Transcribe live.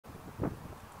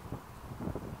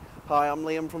Hi, I'm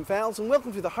Liam from Fowles and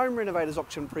welcome to the Home Renovators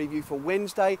Auction Preview for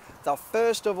Wednesday, the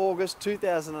 1st of August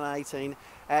 2018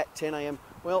 at 10 a.m.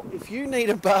 Well, if you need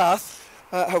a bath,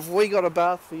 have we got a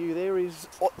bath for you? There is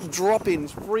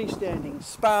drop-ins, freestanding,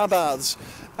 spa baths,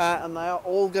 and they are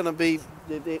all going to be,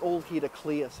 they're all here to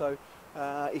clear. So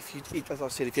as I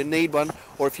said, if you need one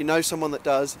or if you know someone that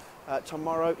does,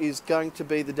 tomorrow is going to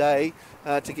be the day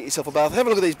to get yourself a bath. Have a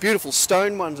look at these beautiful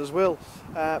stone ones as well.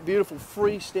 Beautiful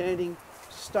freestanding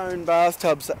stone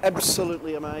bathtubs. They're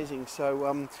absolutely amazing.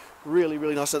 So really,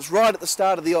 really nice. And it's right at the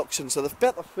start of the auction. So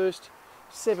about the first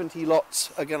 70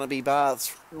 lots are going to be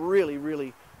baths. Really,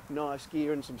 really nice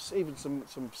gear, and even some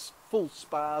full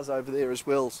spas over there as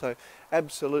well. So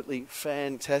absolutely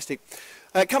fantastic.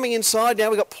 Coming inside now,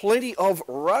 we've got plenty of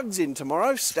rugs in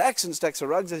tomorrow. Stacks and stacks of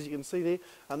rugs, as you can see there,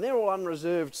 and they're all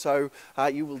unreserved, so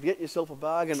you will get yourself a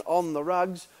bargain on the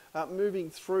rugs. Moving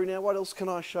through now, what else can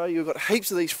I show you? We've got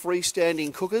heaps of these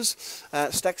freestanding cookers,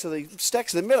 stacks of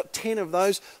them, about 10 of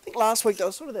those. I think last week they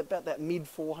were sort of about that mid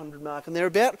 400 mark, and they're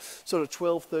about sort of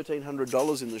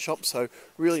 $1,200 in the shop, so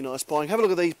really nice buying. Have a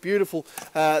look at these beautiful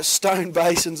stone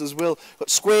basins as well. Got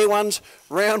square ones,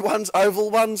 round ones, oval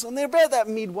ones, and they're about that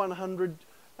mid 100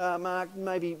 mark,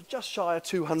 maybe just shy of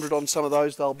 200 on some of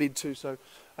those they'll bid to, so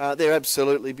they're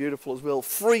absolutely beautiful as well.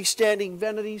 Freestanding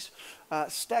vanities,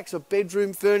 stacks of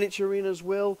bedroom furniture in as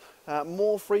well,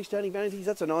 more freestanding vanities.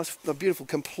 That's a beautiful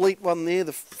complete one there,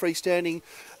 the freestanding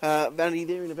vanity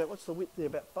there in about, what's the width there,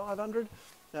 about 500,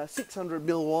 600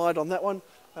 mil wide on that one.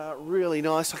 Really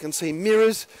nice. I can see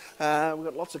mirrors, we've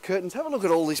got lots of curtains. Have a look at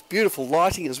all this beautiful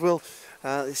lighting as well.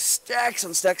 There's stacks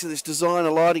and stacks of this designer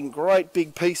lighting, great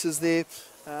big pieces there.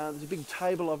 There's a big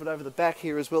table of it over the back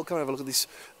here as well. Come have a look at this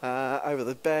over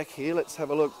the back here. Let's have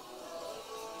a look.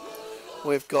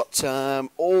 We've got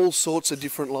all sorts of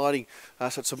different lighting.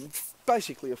 So it's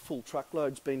basically a full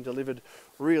truckload's been delivered.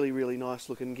 Really, really nice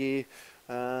looking gear.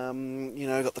 You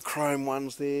know, got the chrome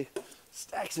ones there.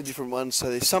 Stacks of different ones. So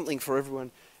there's something for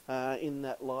everyone in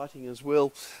that lighting as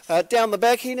well. Down the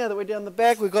back here, now that we're down the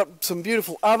back, we've got some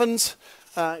beautiful ovens.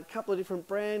 A couple of different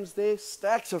brands there.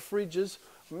 Stacks of fridges.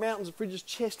 Mountains of fridges,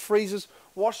 chest freezers,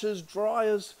 washers,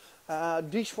 dryers,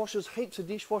 dishwashers, heaps of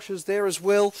dishwashers there as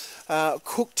well.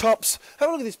 Cooktops. Have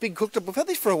a look at this big cooktop. We've had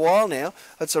this for a while now.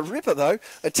 It's a ripper though.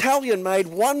 Italian made,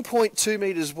 1.2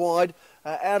 metres wide,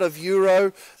 out of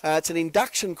Euro. It's an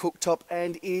induction cooktop,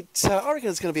 and I reckon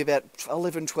it's going to be about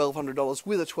 $1,100-$1,200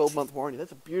 with a 12-month warranty.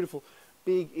 That's a beautiful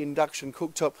big induction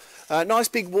cooktop. Nice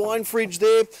big wine fridge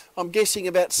there. I'm guessing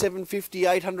about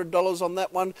 $750-$800 on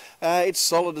that one. It's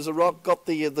solid as a rock. Got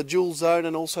the dual zone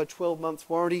and also 12-month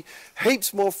warranty.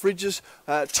 Heaps more fridges.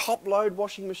 Top load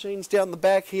washing machines down the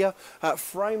back here.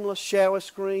 Frameless shower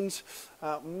screens.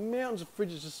 Mountains of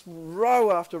fridges, just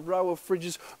row after row of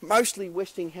fridges, mostly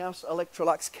Westinghouse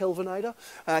Electrolux Kelvinator,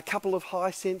 a couple of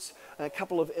Hisense, a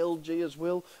couple of LG as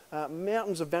well.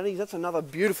 Mountains of vanities. That's another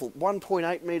beautiful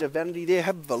 1.8 metre vanity there.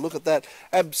 Have a look at that.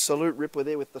 Absolute ripper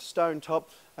there with the stone top,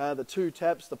 the two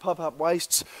taps, the pop-up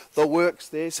wastes, the works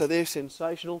there, so they're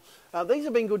sensational. These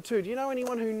have been good too. Do you know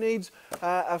anyone who needs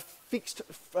a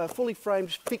fully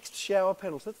framed fixed shower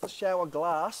panel? So that's the shower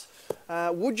glass.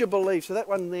 Would you believe? So that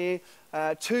one there,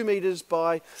 2 metres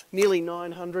by nearly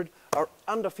 900, are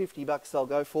under $50 they'll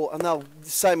go for, and they'll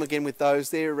same again with those.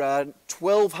 They're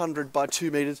 1,200 by 2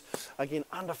 metres, again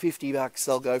under $50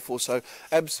 they'll go for. So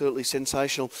absolutely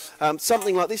sensational.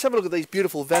 Something like this. Have a look at these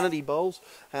beautiful vanity bowls.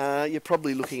 You're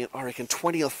probably looking at, I reckon,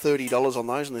 $20 or $30 on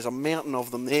those, and there's a mountain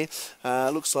of them there.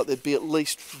 Looks like there'd be at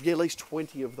least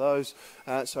 20 of those.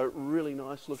 So really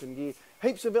nice looking gear.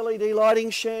 Heaps of LED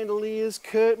lighting, chandeliers,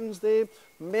 curtains there,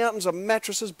 mountains of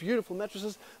mattresses, beautiful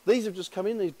mattresses. These have just come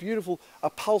in, these beautiful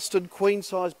upholstered queen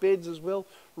size beds as well.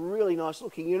 Really nice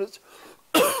looking units.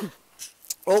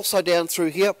 Also down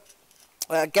through here,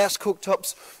 gas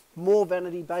cooktops, more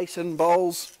vanity basin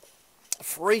bowls,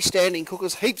 freestanding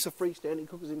cookers, heaps of freestanding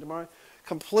cookers in tomorrow,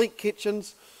 complete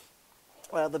kitchens,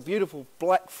 the beautiful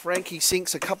black Frankie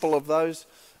sinks, a couple of those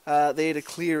there to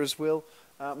clear as well.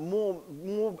 More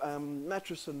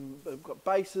mattress, and we've got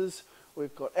bases,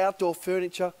 we've got outdoor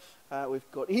furniture,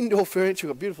 we've got indoor furniture,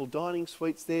 we've got beautiful dining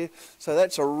suites there. So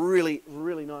that's a really,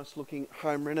 really nice looking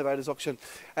home renovators auction.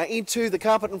 Into the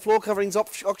carpet and floor coverings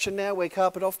auction now, where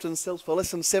carpet often sells for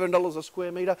less than $7 a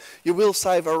square metre. You will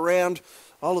save around,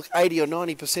 80 or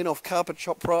 90% off carpet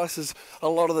shop prices a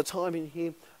lot of the time in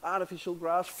here. artificial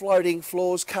grass, floating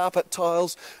floors, carpet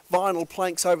tiles, vinyl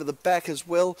planks over the back as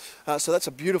well. So that's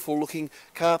a beautiful looking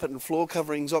carpet and floor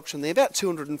coverings auction there. About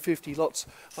 250 lots,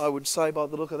 I would say, by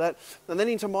the look of that. And then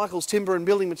into Michael's timber and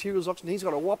building materials auction. He's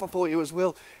got a whopper for you as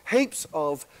well. Heaps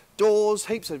of doors,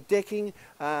 heaps of decking,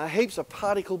 heaps of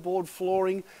particle board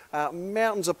flooring,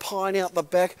 mountains of pine out the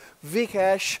back, Vic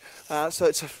Ash. So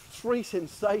it's 3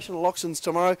 sensational auctions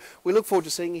tomorrow. We look forward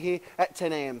to seeing you here at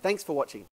 10 a.m. Thanks for watching.